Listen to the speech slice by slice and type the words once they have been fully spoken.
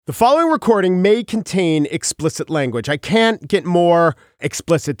The following recording may contain explicit language. I can't get more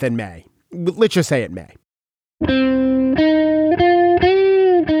explicit than may. Let's just say it may.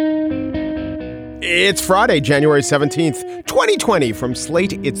 It's Friday, January 17th, 2020. From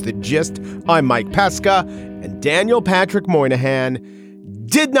Slate, it's The Gist. I'm Mike Pesca, and Daniel Patrick Moynihan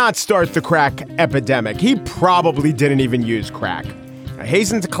did not start the crack epidemic. He probably didn't even use crack. I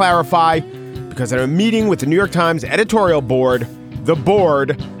hasten to clarify, because at a meeting with the New York Times editorial board, the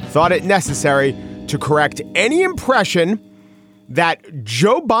board thought it necessary to correct any impression that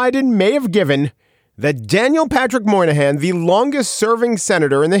Joe Biden may have given that Daniel Patrick Moynihan, the longest serving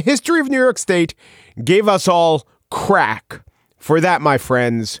senator in the history of New York State, gave us all crack. For that, my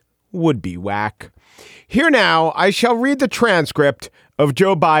friends, would be whack. Here now, I shall read the transcript of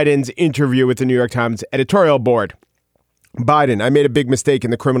Joe Biden's interview with the New York Times editorial board. Biden, I made a big mistake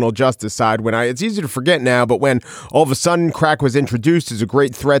in the criminal justice side it's easy to forget now, but when all of a sudden crack was introduced as a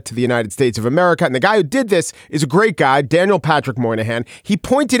great threat to the United States of America, and the guy who did this is a great guy, Daniel Patrick Moynihan. He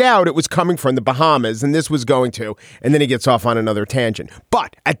pointed out it was coming from the Bahamas and this was going to, and then he gets off on another tangent.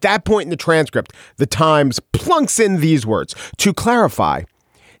 But at that point in the transcript, the Times plunks in these words. To clarify,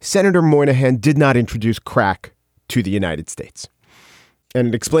 Senator Moynihan did not introduce crack to the United States. And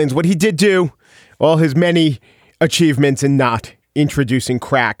it explains what he did do, all his many achievements in not introducing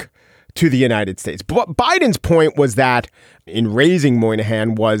crack to the United States. But Biden's point was that in raising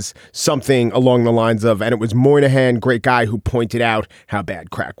Moynihan was something along the lines of, and it was Moynihan, great guy, who pointed out how bad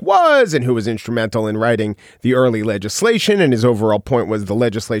crack was and who was instrumental in writing the early legislation. And his overall point was the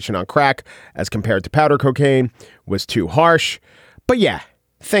legislation on crack, as compared to powder cocaine, was too harsh. But yeah,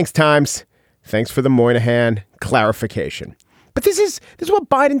 thanks, Times. Thanks for the Moynihan clarification. But this is what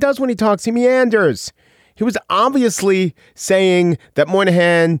Biden does when he talks. He meanders. He was obviously saying that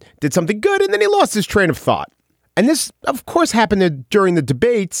Moynihan did something good, and then he lost his train of thought. And this, of course, happened during the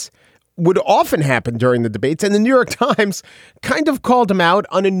debates, would often happen during the debates. And the New York Times kind of called him out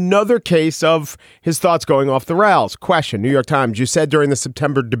on another case of his thoughts going off the rails. Question, New York Times, you said during the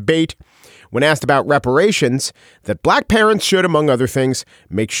September debate, when asked about reparations, that black parents should, among other things,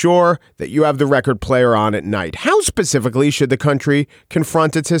 make sure that you have the record player on at night. How specifically should the country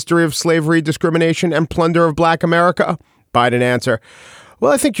confront its history of slavery, discrimination, and plunder of black America? Biden answer,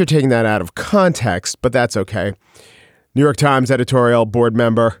 well, I think you're taking that out of context, but that's okay. New York Times editorial board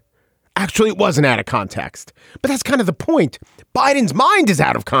member, actually, it wasn't out of context. But that's kind of the point. Biden's mind is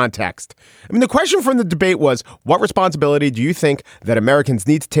out of context. I mean, the question from the debate was, what responsibility do you think that Americans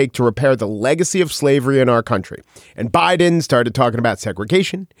need to take to repair the legacy of slavery in our country? And Biden started talking about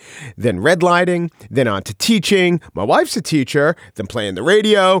segregation, then redlining, then on to teaching. My wife's a teacher, then playing the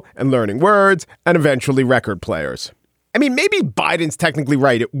radio and learning words, and eventually record players. I mean, maybe Biden's technically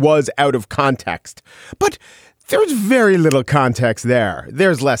right. It was out of context. But there's very little context there.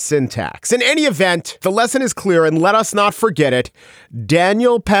 There's less syntax. In any event, the lesson is clear, and let us not forget it.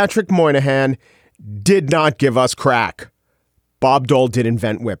 Daniel Patrick Moynihan did not give us crack. Bob Dole did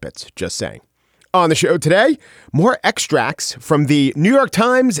invent whippets, just saying. On the show today, more extracts from the New York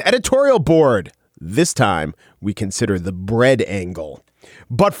Times editorial board. This time, we consider the bread angle.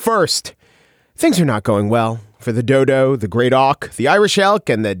 But first, things are not going well for the dodo, the great auk, the Irish elk,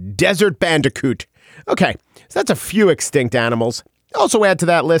 and the desert bandicoot. Okay, so that's a few extinct animals. Also add to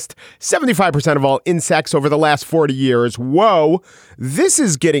that list 75% of all insects over the last 40 years. Whoa, this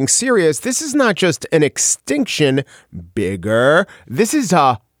is getting serious. This is not just an extinction, bigger. This is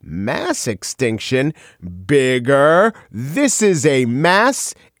a mass extinction, bigger. This is a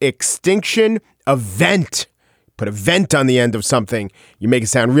mass extinction event. Put event on the end of something, you make it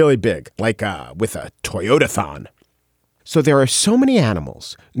sound really big, like with a Toyota-thon. So there are so many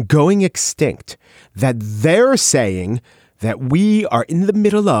animals going extinct that they're saying that we are in the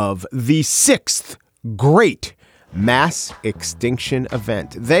middle of the sixth great mass extinction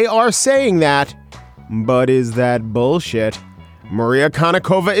event. They are saying that, but is that bullshit? Maria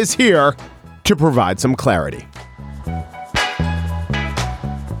Konnikova is here to provide some clarity.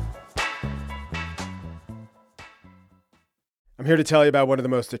 I'm here to tell you about one of the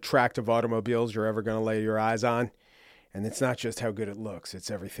most attractive automobiles you're ever going to lay your eyes on. And it's not just how good it looks,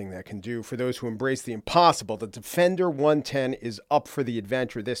 it's everything that can do. For those who embrace the impossible, the Defender 110 is up for the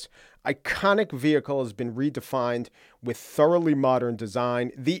adventure. This iconic vehicle has been redefined with thoroughly modern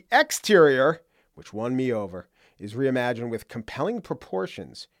design. The exterior, which won me over, is reimagined with compelling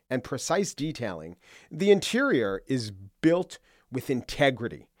proportions and precise detailing. The interior is built with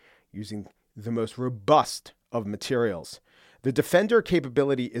integrity, using the most robust of materials. The Defender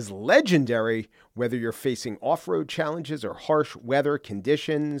capability is legendary, whether you're facing off-road challenges or harsh weather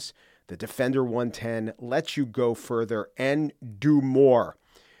conditions. The Defender 110 lets you go further and do more.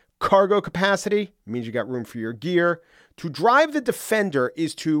 Cargo capacity means you got room for your gear. To drive the Defender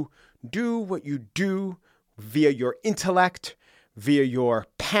is to do what you do via your intellect, via your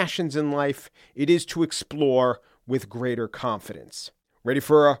passions in life. It is to explore with greater confidence. Ready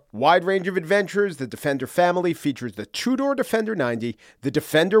for a wide range of adventures? The Defender family features the two-door Defender 90, the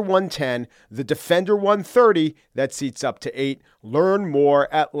Defender 110, the Defender 130 that seats up to 8. Learn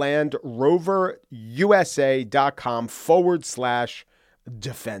more at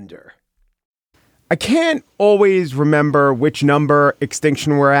landroverusa.com/Defender. I can't always remember which number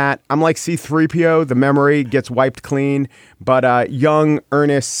extinction we're at. I'm like C-3PO. The memory gets wiped clean. But young,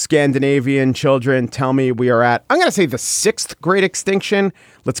 earnest Scandinavian children tell me we are at, I'm going to say the 6th great extinction.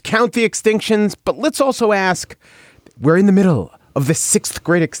 Let's count the extinctions, but let's also ask, we're in the middle of the 6th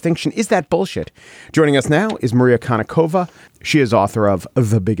great extinction. Is that bullshit? Joining us now is Maria Konnikova. She is author of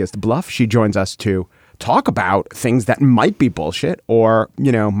The Biggest Bluff. She joins us to talk about things that might be bullshit or,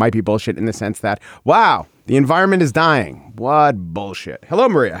 might be bullshit in the sense that, wow, the environment is dying. What bullshit. Hello,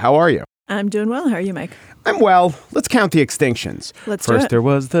 Maria. How are you? I'm doing well. How are you, Mike? I'm well. Let's count the extinctions. Let's do it. First, there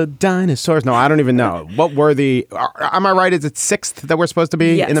was the dinosaurs. No, I don't even know. What were am I right? Is it 6th that we're supposed to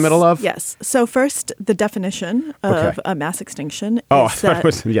be in the middle of? Yes. So first, the definition of a mass extinction is that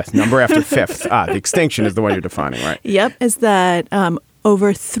was, yes, number after 5th. The extinction is the one you're defining, right? Yep. Is that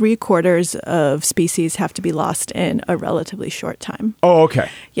over 3/4 of species have to be lost in a relatively short time. Oh, okay.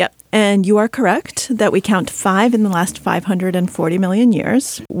 Yep. And you are correct that we count 5 in the last 540 million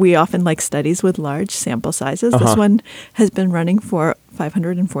years. We often like studies with large sample sizes. This one has been running for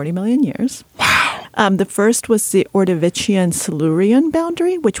 540 million years. Wow. The first was the Ordovician-Silurian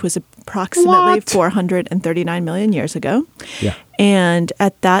boundary, which was approximately 439 million years ago. Yeah. And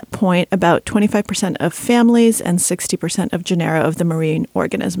at that point, about 25% of families and 60% of genera of the marine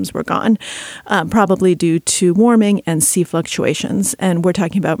organisms were gone, probably due to warming and sea fluctuations. And we're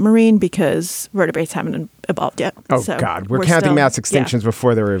talking about marine because vertebrates haven't evolved yet. Oh, so God. We're counting mass extinctions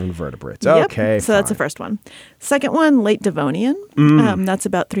before there were even vertebrates. Yep. Okay, so that's the first one. Second one, late Devonian. That's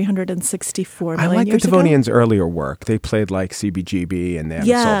about 364 million years ago. I like the Devonians' earlier work. They played like CBGB and they haven't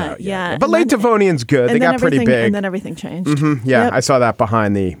sold out yet. Yeah. But late Devonian's good. They got pretty big. And then everything changed. Mm-hmm. Yeah, yep. I saw that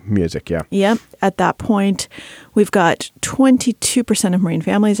behind the music, yeah. Yep. At that point, we've got 22% of marine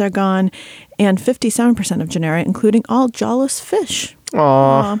families are gone and 57% of genera, including all jawless fish.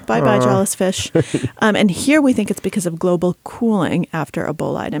 Bye-bye, jawless fish. And here we think it's because of global cooling after a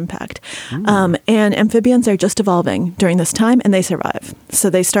bolide impact. And amphibians are just evolving during this time, and they survive. So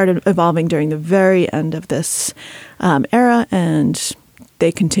they started evolving during the very end of this era, and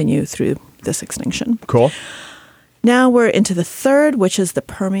they continue through this extinction. Cool. Now we're into the third, which is the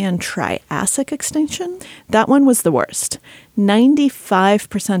Permian-Triassic extinction. That one was the worst.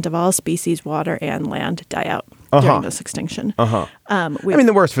 95% of all species, water and land, die out during this extinction.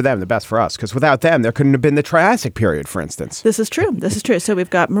 The worst for them, the best for us, because without them, there couldn't have been the Triassic period, for instance. This is true. So we've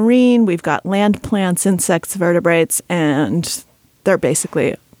got marine, we've got land plants, insects, vertebrates, and they're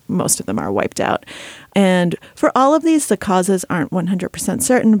basically, most of them are wiped out. And for all of these, the causes aren't 100%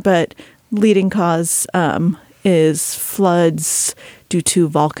 certain, but leading cause is floods due to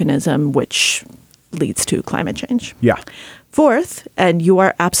volcanism, which leads to climate change. Yeah. Fourth, and you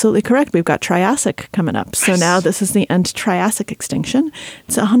are absolutely correct, we've got Triassic coming up. So now this is the end Triassic extinction.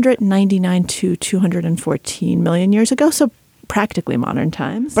 It's 199 to 214 million years ago. So practically modern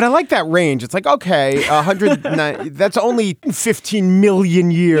times. But I like that range. It's like, okay, 109, that's only 15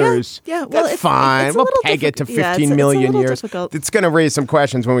 million years. Yeah. Well, that's fine. We'll peg it to 15 million years. Difficult. It's going to raise some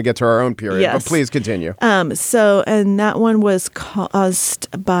questions when we get to our own period. Yes. But please continue. And that one was caused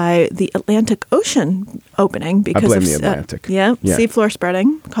by the Atlantic Ocean opening because I blame the Atlantic. Seafloor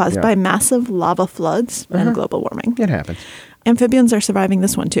spreading caused by massive lava floods and global warming. It happens. Amphibians are surviving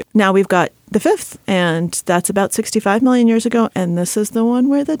this one, too. Now we've got the fifth, and that's about 65 million years ago, and this is the one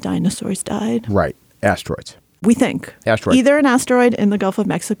where the dinosaurs died. Right. Asteroids. We think. Asteroid. Either an asteroid in the Gulf of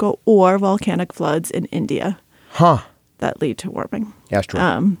Mexico or volcanic floods in India. That lead to warming.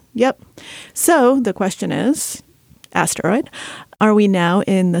 Asteroid. Yep. So the question is, asteroid, are we now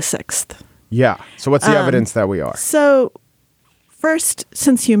in the 6th? Yeah. So what's the evidence that we are? So first,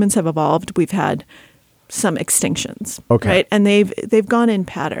 since humans have evolved, we've had some extinctions, right? And they've gone in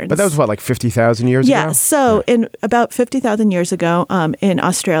patterns. But that was what, like 50,000 years ago? Yeah. So in about 50,000 years ago, in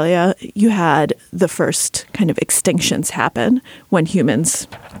Australia, you had the first kind of extinctions happen when humans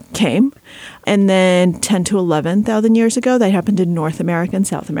came. And then 10 to 11,000 years ago, that happened in North America and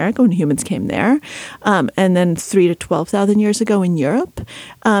South America when humans came there. And then 3 to 12,000 years ago in Europe.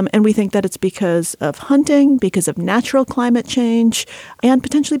 And we think that it's because of hunting, because of natural climate change, and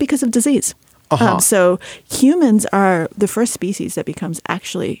potentially because of disease. So humans are the first species that becomes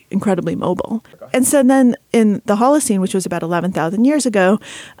actually incredibly mobile. And so then in the Holocene, which was about 11,000 years ago,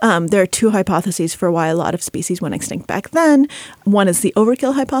 there are two hypotheses for why a lot of species went extinct back then. One is the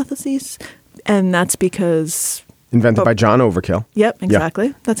overkill hypothesis, and that's because... Invented by John Overkill. Yep, exactly.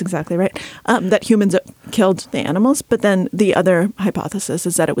 Yeah. That's exactly right. That humans killed the animals. But then the other hypothesis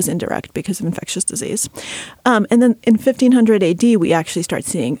is that it was indirect because of infectious disease. And then in 1500 AD, we actually start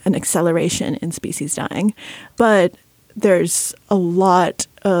seeing an acceleration in species dying. But there's a lot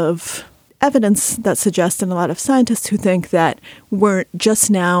of evidence that suggests, and a lot of scientists who think that we're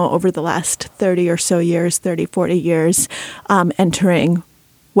just now, over the last 30 or so years, 30, 40 years, entering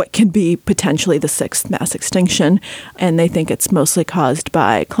what can be potentially the sixth mass extinction. And they think it's mostly caused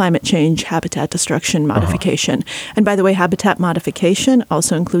by climate change, habitat destruction, modification. And by the way, habitat modification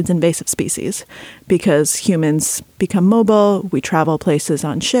also includes invasive species because humans become mobile. We travel places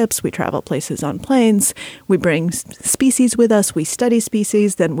on ships. We travel places on planes. We bring species with us. We study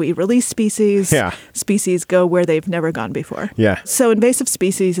species. Then we release species. Yeah. Species go where they've never gone before. Yeah. So invasive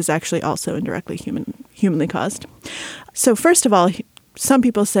species is actually also indirectly humanly caused. So first of all, some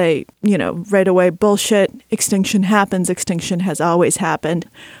people say, right away, bullshit, extinction happens, extinction has always happened.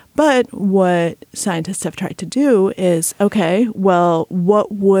 But what scientists have tried to do is, okay, well,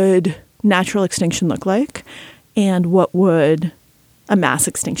 what would natural extinction look like? And what would a mass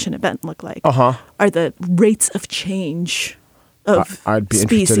extinction event look like? Are the rates of change of I'd be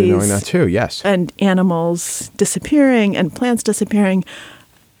species interested in knowing that too, yes. And animals disappearing and plants disappearing,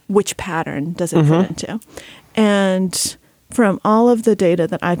 which pattern does it fit into? And from all of the data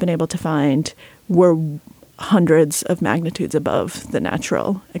that I've been able to find, we're hundreds of magnitudes above the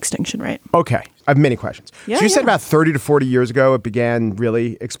natural extinction rate. Okay. I have many questions. So you said about 30 to 40 years ago it began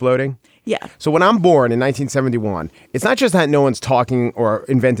really exploding? Yeah. So when I'm born in 1971, it's not just that no one's talking or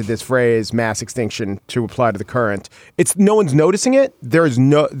invented this phrase, mass extinction, to apply to the current. It's no one's noticing it. There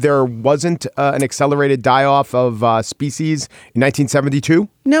wasn't an accelerated die-off of species in 1972?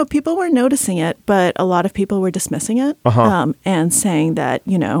 No, people were noticing it, but a lot of people were dismissing it and saying that,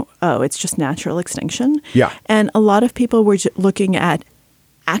 it's just natural extinction. Yeah. And a lot of people were looking at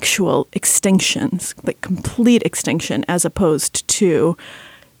actual extinctions, like complete extinction, as opposed to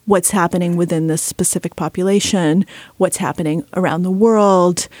what's happening within this specific population, what's happening around the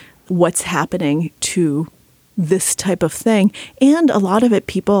world, what's happening to this type of thing. And a lot of it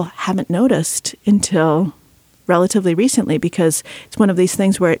people haven't noticed until relatively recently, because it's one of these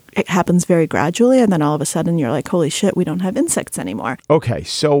things where it happens very gradually, and then all of a sudden you're like, holy shit, we don't have insects anymore. Okay,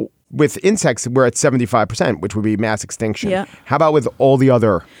 so with insects, we're at 75%, which would be mass extinction. Yeah. How about with all the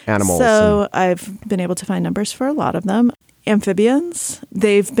other animals? So I've been able to find numbers for a lot of them. Amphibians,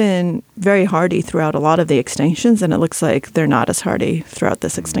 they've been very hardy throughout a lot of the extinctions, and it looks like they're not as hardy throughout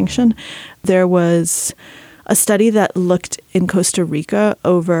this extinction. There was a study that looked in Costa Rica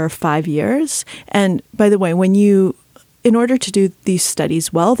over 5 years. And by the way, in order to do these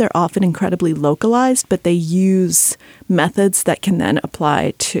studies well, they're often incredibly localized, but they use methods that can then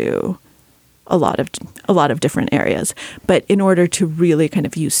apply to a lot of different areas. But in order to really kind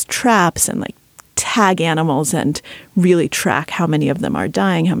of use traps and tag animals and really track how many of them are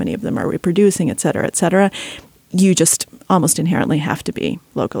dying, how many of them are reproducing, et cetera, you just almost inherently have to be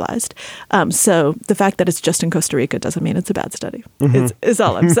localized. So the fact that it's just in Costa Rica doesn't mean it's a bad study, is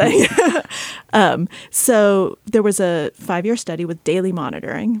all I'm saying. So there was a 5-year study with daily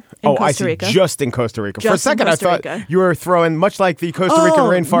monitoring in Costa Rica. Just in Costa Rica. For a second, I thought Rica. You were throwing, much like the Costa Rican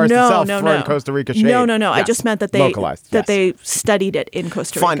rainforest itself, throwing Costa Rica shade. No. Yeah. I just meant that they studied it in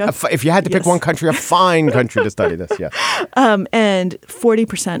Costa Rica. Fine. If you had to pick one country, a fine country to study this, yeah. And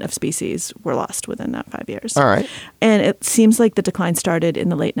 40% of species were lost within that 5 years. All right. And it seems like the decline started in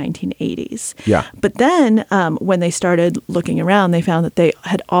the late 1980s. Yeah. But then when they started looking around, they found that they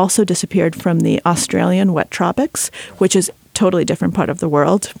had also disappeared from the Australian wet tropics, which is a totally different part of the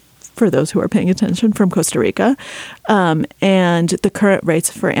world for those who are paying attention, from Costa Rica. And the current rates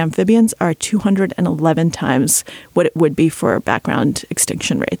for amphibians are 211 times what it would be for background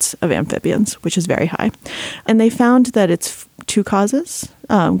extinction rates of amphibians, which is very high. And they found that it's two causes,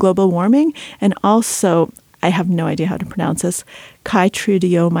 global warming, and also, I have no idea how to pronounce this,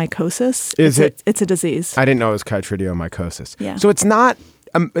 chytridiomycosis. It's a disease. I didn't know it was chytridiomycosis. Yeah. So it's not,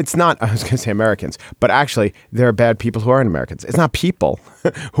 I was going to say Americans, but actually there are bad people who aren't Americans. It's not people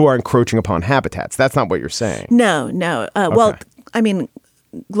who are encroaching upon habitats. That's not what you're saying. No. Well, I mean,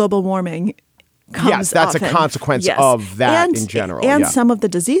 global warming comes Yes, that's often. a consequence of that in general. And some of the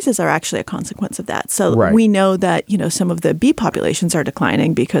diseases are actually a consequence of that. So we know that, some of the bee populations are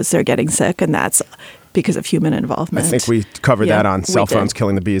declining because they're getting sick, and that's because of human involvement. I think we covered that on cell phones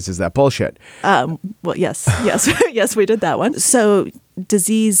killing the bees. Is that bullshit? Well, yes. Yes, we did that one. So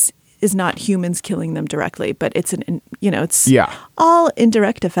disease is not humans killing them directly, but it's all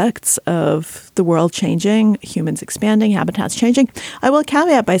indirect effects of the world changing, humans expanding, habitats changing. I will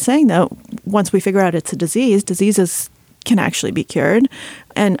caveat by saying, though, once we figure out it's a disease, diseases can actually be cured,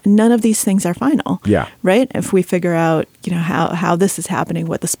 and none of these things are final. Yeah. Right? If we figure out, how this is happening,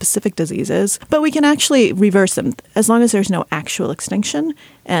 what the specific disease is, but we can actually reverse them as long as there's no actual extinction,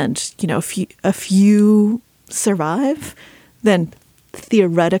 and a few survive, then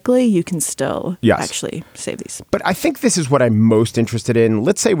theoretically, you can still actually save these. But I think this is what I'm most interested in.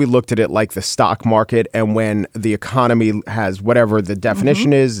 Let's say we looked at it like the stock market, and when the economy has whatever the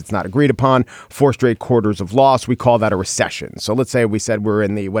definition is, it's not agreed upon, 4 straight quarters of loss, we call that a recession. So let's say we said we're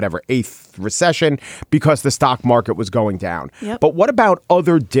in the 8th recession because the stock market was going down. Yep. But what about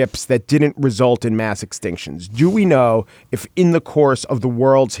other dips that didn't result in mass extinctions? Do we know if in the course of the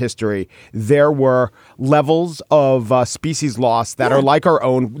world's history there were levels of species loss that are like our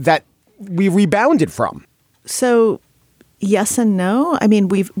own that we rebounded from? So yes and no. I mean,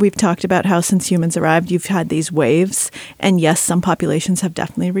 we've talked about how since humans arrived, you've had these waves, and yes, some populations have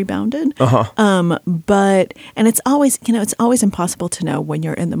definitely rebounded. But it's always impossible to know when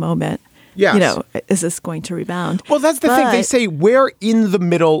you're in the moment. Yes. Is this going to rebound? Well, that's the thing. They say we're in the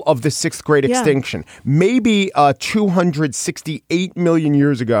middle of the 6th great extinction. Maybe 268 million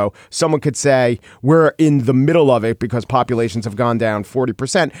years ago, someone could say we're in the middle of it because populations have gone down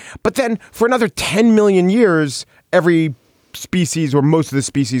 40%. But then for another 10 million years, every species or most of the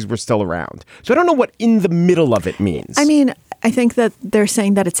species were still around. So I don't know what in the middle of it means. I mean, I think that they're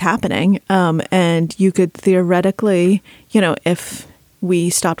saying that it's happening. And you could theoretically, if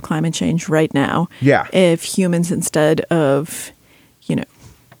we stopped climate change right now. Yeah. If humans, instead of,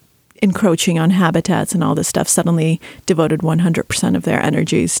 encroaching on habitats and all this stuff, suddenly devoted 100% of their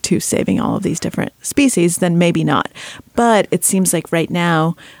energies to saving all of these different species, then maybe not. But it seems like right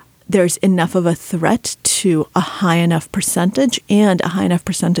now there's enough of a threat to a high enough percentage, and a high enough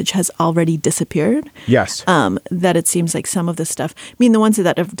percentage has already disappeared. Yes. That it seems like some of this stuff, the ones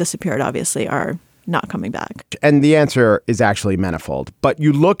that have disappeared obviously are not coming back. And the answer is actually manifold. But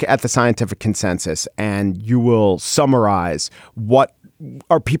you look at the scientific consensus and you will summarize what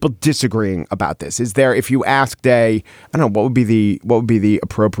are people disagreeing about this. Is there, if you asked what would be the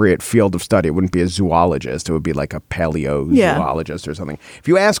appropriate field of study? It wouldn't be a zoologist. It would be like a paleozoologist or something. If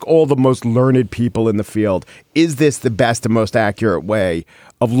you ask all the most learned people in the field, is this the best and most accurate way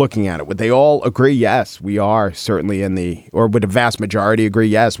of looking at it? Would they all agree? Yes, we are certainly or would a vast majority agree?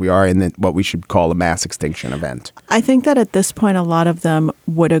 Yes, we are in what we should call a mass extinction event. I think that at this point, a lot of them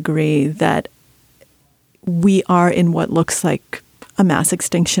would agree that we are in what looks like a mass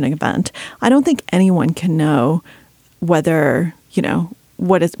extinction event. I don't think anyone can know whether,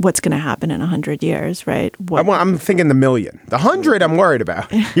 what's going to happen in 100 years, right? I'm thinking the million. The 100 I'm worried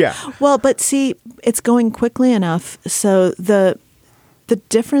about. Yeah. Well, but see, it's going quickly enough. So the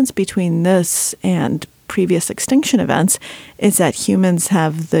difference between this and previous extinction events is that humans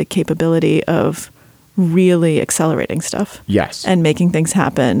have the capability of really accelerating stuff. Yes. And making things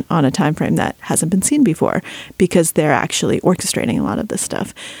happen on a time frame that hasn't been seen before, because they're actually orchestrating a lot of this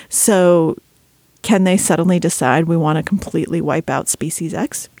stuff. So can they suddenly decide we want to completely wipe out species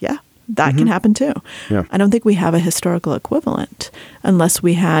X? Yeah, that can happen too. Yeah. I don't think we have a historical equivalent unless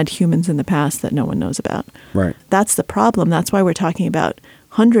we had humans in the past that no one knows about. Right. That's the problem. That's why we're talking about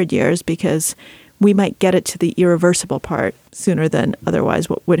 100 years, because we might get it to the irreversible part sooner than otherwise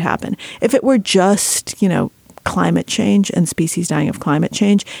what would happen. If it were just, climate change and species dying of climate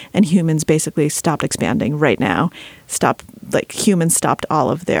change, and humans basically stopped expanding right now, humans stopped all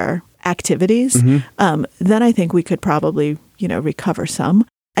of their activities, then I think we could probably, recover some.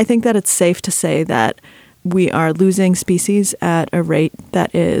 I think that it's safe to say that we are losing species at a rate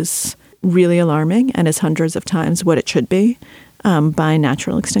that is really alarming and is hundreds of times what it should be by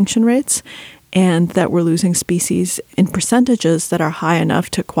natural extinction rates, and that we're losing species in percentages that are high enough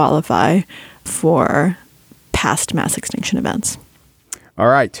to qualify for past mass extinction events. All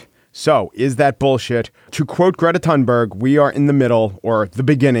right. So is that bullshit? To quote Greta Thunberg, we are in the middle or the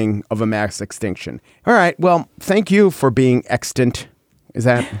beginning of a mass extinction. All right. Well, thank you for being extant.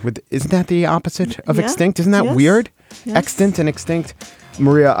 Isn't that the opposite of extinct? Isn't that weird? Yes. Extant and extinct.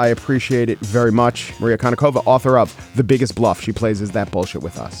 Maria, I appreciate it very much. Maria Konnikova, author of The Biggest Bluff. She plays Is That Bullshit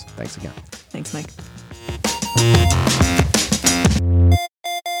with us. Thanks again. Thanks, Mike.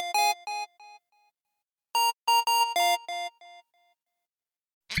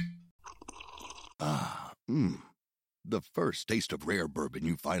 The first taste of rare bourbon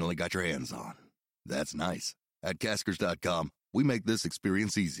you finally got your hands on. That's nice. At Caskers.com, we make this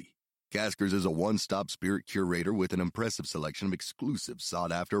experience easy. Caskers is a one-stop spirit curator with an impressive selection of exclusive,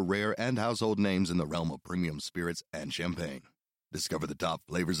 sought-after, rare, and household names in the realm of premium spirits and champagne. Discover the top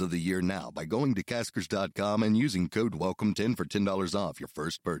flavors of the year now by going to Caskers.com and using code WELCOME10 for $10 off your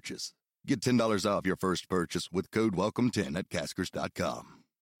first purchase. Get $10 off your first purchase with code WELCOME10 at Caskers.com.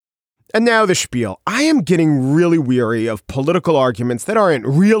 And now the spiel. I am getting really weary of political arguments that aren't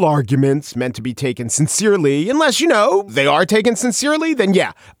real arguments meant to be taken sincerely. Unless, they are taken sincerely, then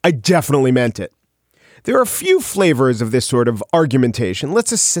yeah, I definitely meant it. There are a few flavors of this sort of argumentation.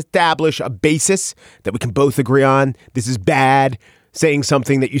 Let's establish a basis that we can both agree on. This is bad. Saying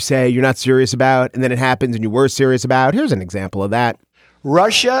something that you say you're not serious about, and then it happens and you were serious about. Here's an example of that.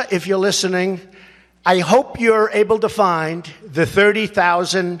 Russia, if you're listening, I hope you're able to find the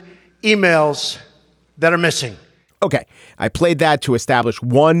 30,000 emails that are missing. Okay, I played that to establish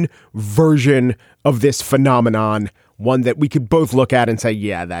one version of this phenomenon, one that we could both look at and say,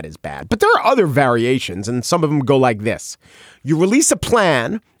 yeah, that is bad. But there are other variations, and some of them go like this. You release a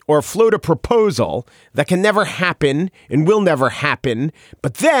plan or float a proposal that can never happen and will never happen,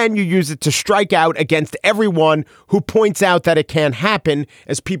 but then you use it to strike out against everyone who points out that it can't happen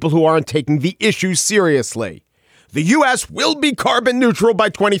as people who aren't taking the issue seriously. The U.S. will be carbon neutral by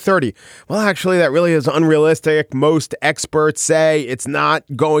 2030. Well, actually, that really is unrealistic. Most experts say it's not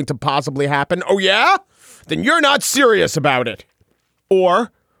going to possibly happen. Oh, yeah? Then you're not serious about it.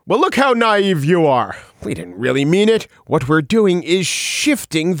 Or, well, look how naive you are. We didn't really mean it. What we're doing is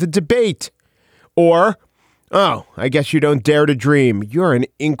shifting the debate. Or, oh, I guess you don't dare to dream. You're an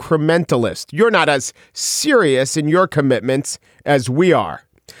incrementalist. You're not as serious in your commitments as we are.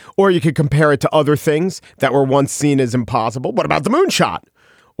 Or you could compare it to other things that were once seen as impossible. What about the moonshot?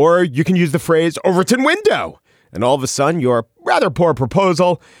 Or you can use the phrase Overton window. And all of a sudden, your rather poor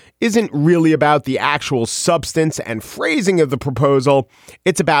proposal isn't really about the actual substance and phrasing of the proposal.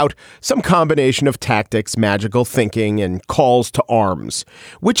 It's about some combination of tactics, magical thinking, and calls to arms,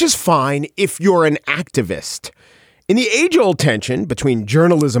 which is fine if you're an activist. In the age-old tension between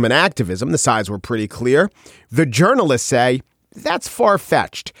journalism and activism, the sides were pretty clear. The journalists say, that's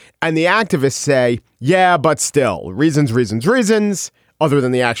far-fetched. And the activists say, yeah, but still, reasons, other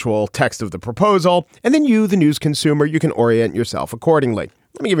than the actual text of the proposal. And then you, the news consumer, you can orient yourself accordingly.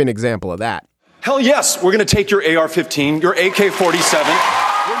 Let me give you an example of that. Hell yes, we're going to take your AR-15, your AK-47. We're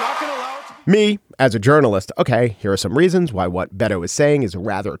not going to allow it to... Me, as a journalist, okay, here are some reasons why what Beto is saying is a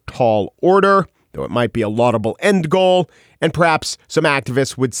rather tall order, though it might be a laudable end goal. And perhaps some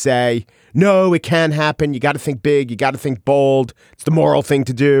activists would say, no, it can happen. You got to think big. You got to think bold. It's the moral thing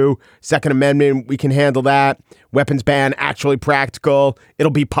to do. Second Amendment, we can handle that. Weapons ban, actually practical. It'll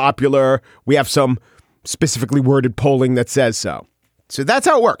be popular. We have some specifically worded polling that says so. So that's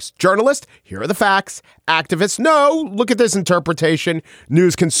how it works. Journalist, here are the facts. Activists, no, look at this interpretation.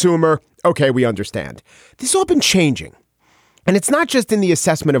 News consumer, okay, we understand. This has all been changing. And it's not just in the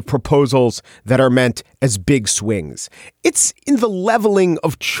assessment of proposals that are meant as big swings. It's in the leveling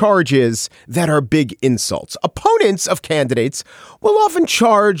of charges that are big insults. Opponents of candidates will often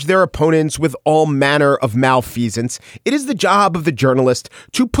charge their opponents with all manner of malfeasance. It is the job of the journalist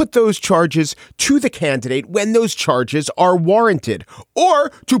to put those charges to the candidate when those charges are warranted,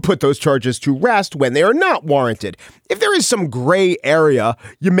 or to put those charges to rest when they are not warranted. If there is some gray area,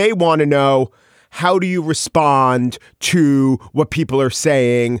 you may want to know, how do you respond to what people are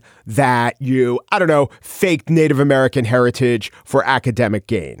saying that you, faked Native American heritage for academic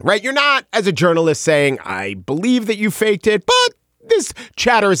gain, right? You're not, as a journalist, saying, I believe that you faked it, but this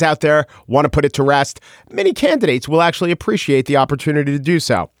chatter is out there, want to put it to rest. Many candidates will actually appreciate the opportunity to do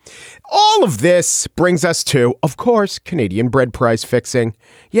so. All of this brings us to, of course, Canadian bread price fixing.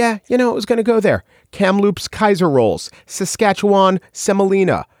 Yeah, it was going to go there. Kamloops Kaiser rolls, Saskatchewan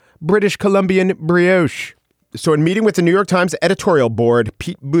semolina, British Columbian brioche. So in meeting with the New York Times editorial board,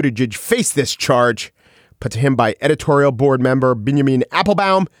 Pete Buttigieg faced this charge put to him by editorial board member Benjamin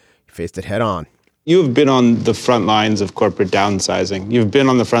Applebaum. He faced it head on. You have been on the front lines of corporate downsizing. You've been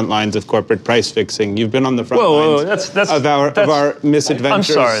on the front lines of corporate price fixing. You've been on the front lines of our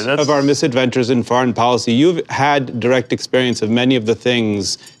misadventures. Of our misadventures in foreign policy. You've had direct experience of many of the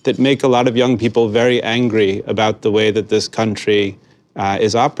things that make a lot of young people very angry about the way that this country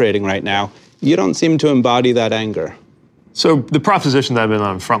is operating right now. You don't seem to embody that anger. So the proposition that I've been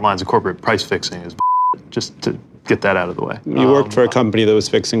on the front lines of corporate price fixing is just to get that out of the way. You worked for a company that was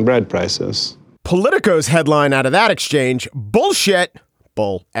fixing bread prices. Politico's headline out of that exchange, bullshit,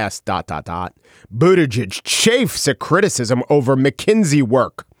 bull S ... Buttigieg chafes at criticism over McKinsey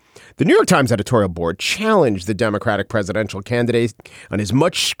work. The New York Times editorial board challenged the Democratic presidential candidate on his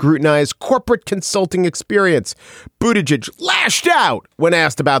much scrutinized corporate consulting experience. Buttigieg lashed out when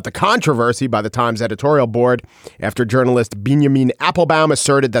asked about the controversy by the Times editorial board after journalist Benjamin Applebaum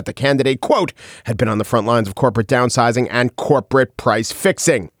asserted that the candidate, quote, had been on the front lines of corporate downsizing and corporate price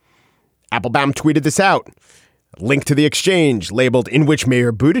fixing. Applebaum tweeted this out. Link to the exchange labeled in which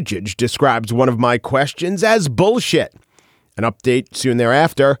Mayor Buttigieg describes one of my questions as bullshit. An update soon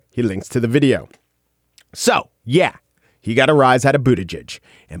thereafter, he links to the video. So, yeah, he got a rise out of Buttigieg,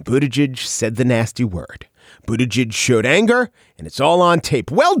 and Buttigieg said the nasty word. Buttigieg showed anger, and it's all on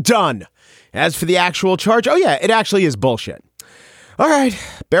tape. Well done. As for the actual charge, oh yeah, it actually is bullshit. All right,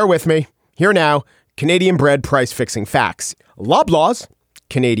 bear with me. Here now, Canadian bread price fixing facts. Loblaws,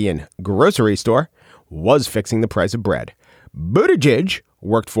 Canadian grocery store, was fixing the price of bread. Buttigieg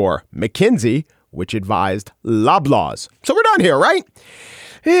worked for McKinsey, which advised Loblaws. So we're done here, right?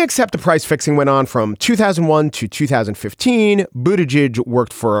 Except the price fixing went on from 2001 to 2015. Buttigieg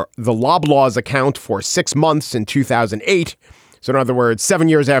worked for the Loblaws account for 6 months in 2008. So in other words, 7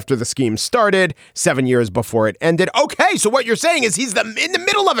 years after the scheme started, 7 years before it ended. Okay, so what you're saying is he's in the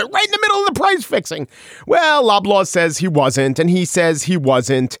middle of it, right in the middle of the price fixing. Well, Loblaws says he wasn't, and he says he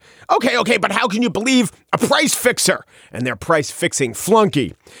wasn't. Okay, but how can you believe a price fixer and their price fixing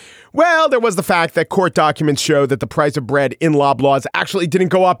flunky? Well, there was the fact that court documents show that the price of bread in Loblaws actually didn't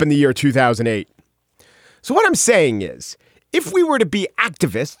go up in the year 2008. So what I'm saying is, if we were to be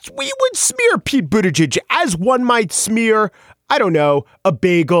activists, we would smear Pete Buttigieg as one might smear, I don't know, a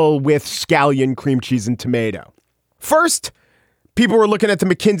bagel with scallion, cream cheese, and tomato. First, people were looking at the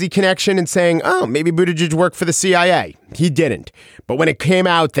McKinsey connection and saying, oh, maybe Buttigieg worked for the CIA. He didn't. But when it came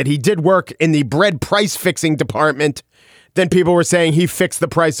out that he did work in the bread price fixing department, then people were saying he fixed the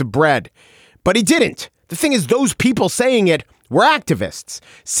price of bread. But he didn't. The thing is, those people saying it were activists.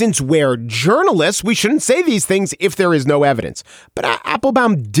 Since we're journalists, we shouldn't say these things if there is no evidence. But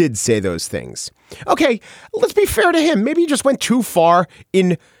Applebaum did say those things. Okay, let's be fair to him. Maybe he just went too far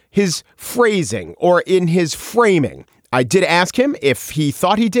in his phrasing or in his framing. I did ask him if he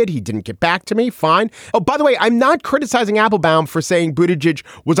thought he did. He didn't get back to me. Fine. Oh, by the way, I'm not criticizing Applebaum for saying Buttigieg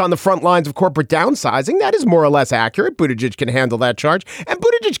was on the front lines of corporate downsizing. That is more or less accurate. Buttigieg can handle that charge. And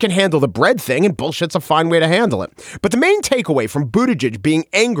Buttigieg can handle the bread thing, and bullshit's a fine way to handle it. But the main takeaway from Buttigieg being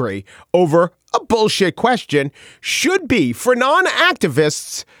angry over a bullshit question should be, for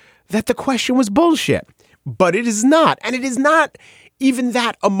non-activists, that the question was bullshit. But it is not. And it is not even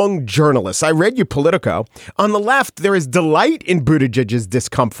that among journalists. I read you Politico. On the left, there is delight in Buttigieg's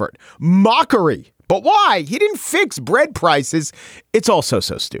discomfort. Mockery. But why? He didn't fix bread prices. It's also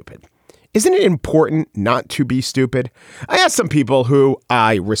so stupid. Isn't it important not to be stupid? I asked some people who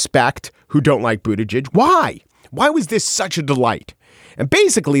I respect who don't like Buttigieg, why? Why was this such a delight? And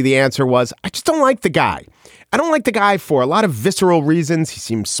basically the answer was, I just don't like the guy. I don't like the guy for a lot of visceral reasons. He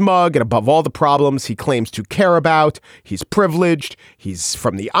seems smug and above all the problems he claims to care about. He's privileged. He's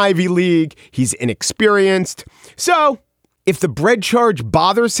from the Ivy League. He's inexperienced. So if the bread charge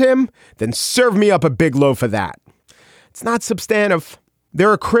bothers him, then serve me up a big loaf of that. It's not substantive. There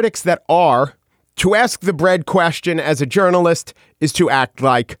are critics that are. To ask the bread question as a journalist is to act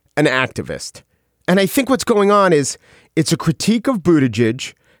like an activist. And I think what's going on is it's a critique of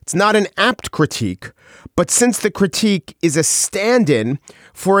Buttigieg. It's not an apt critique, but since the critique is a stand-in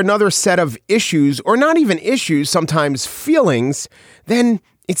for another set of issues, or not even issues, sometimes feelings, then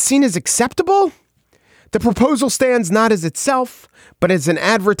it's seen as acceptable. The proposal stands not as itself, but as an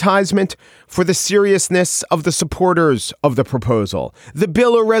advertisement for the seriousness of the supporters of the proposal. The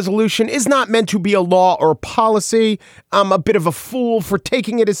bill or resolution is not meant to be a law or policy. I'm a bit of a fool for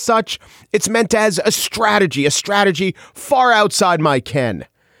taking it as such. It's meant as a strategy far outside my ken.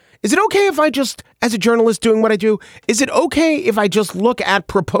 Is it okay if I just, as a journalist doing what I do, is it okay if I just look at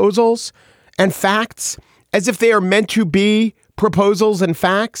proposals and facts as if they are meant to be proposals and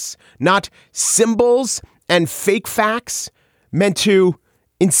facts, not symbols and fake facts meant to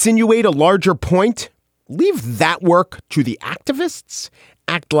insinuate a larger point? Leave that work to the activists.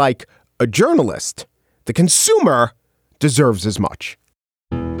 Act like a journalist. The consumer deserves as much.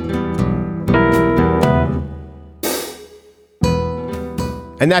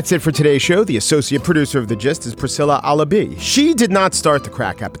 And that's it for today's show. The associate producer of The Gist is Priscilla Alabi. She did not start the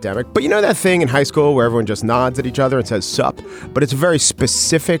crack epidemic, but you know that thing in high school where everyone just nods at each other and says sup? But it's a very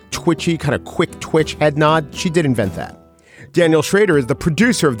specific, twitchy, kind of quick twitch head nod. She did invent that. Daniel Schrader is the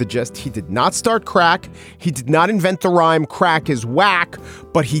producer of The Gist. He did not start crack. He did not invent the rhyme crack is whack,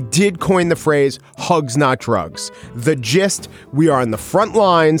 but he did coin the phrase hugs, not drugs. The Gist, we are on the front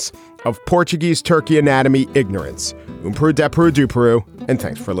lines of Portuguese turkey anatomy ignorance. Peru, de Peru, du Peru, and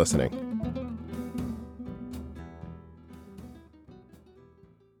thanks for listening.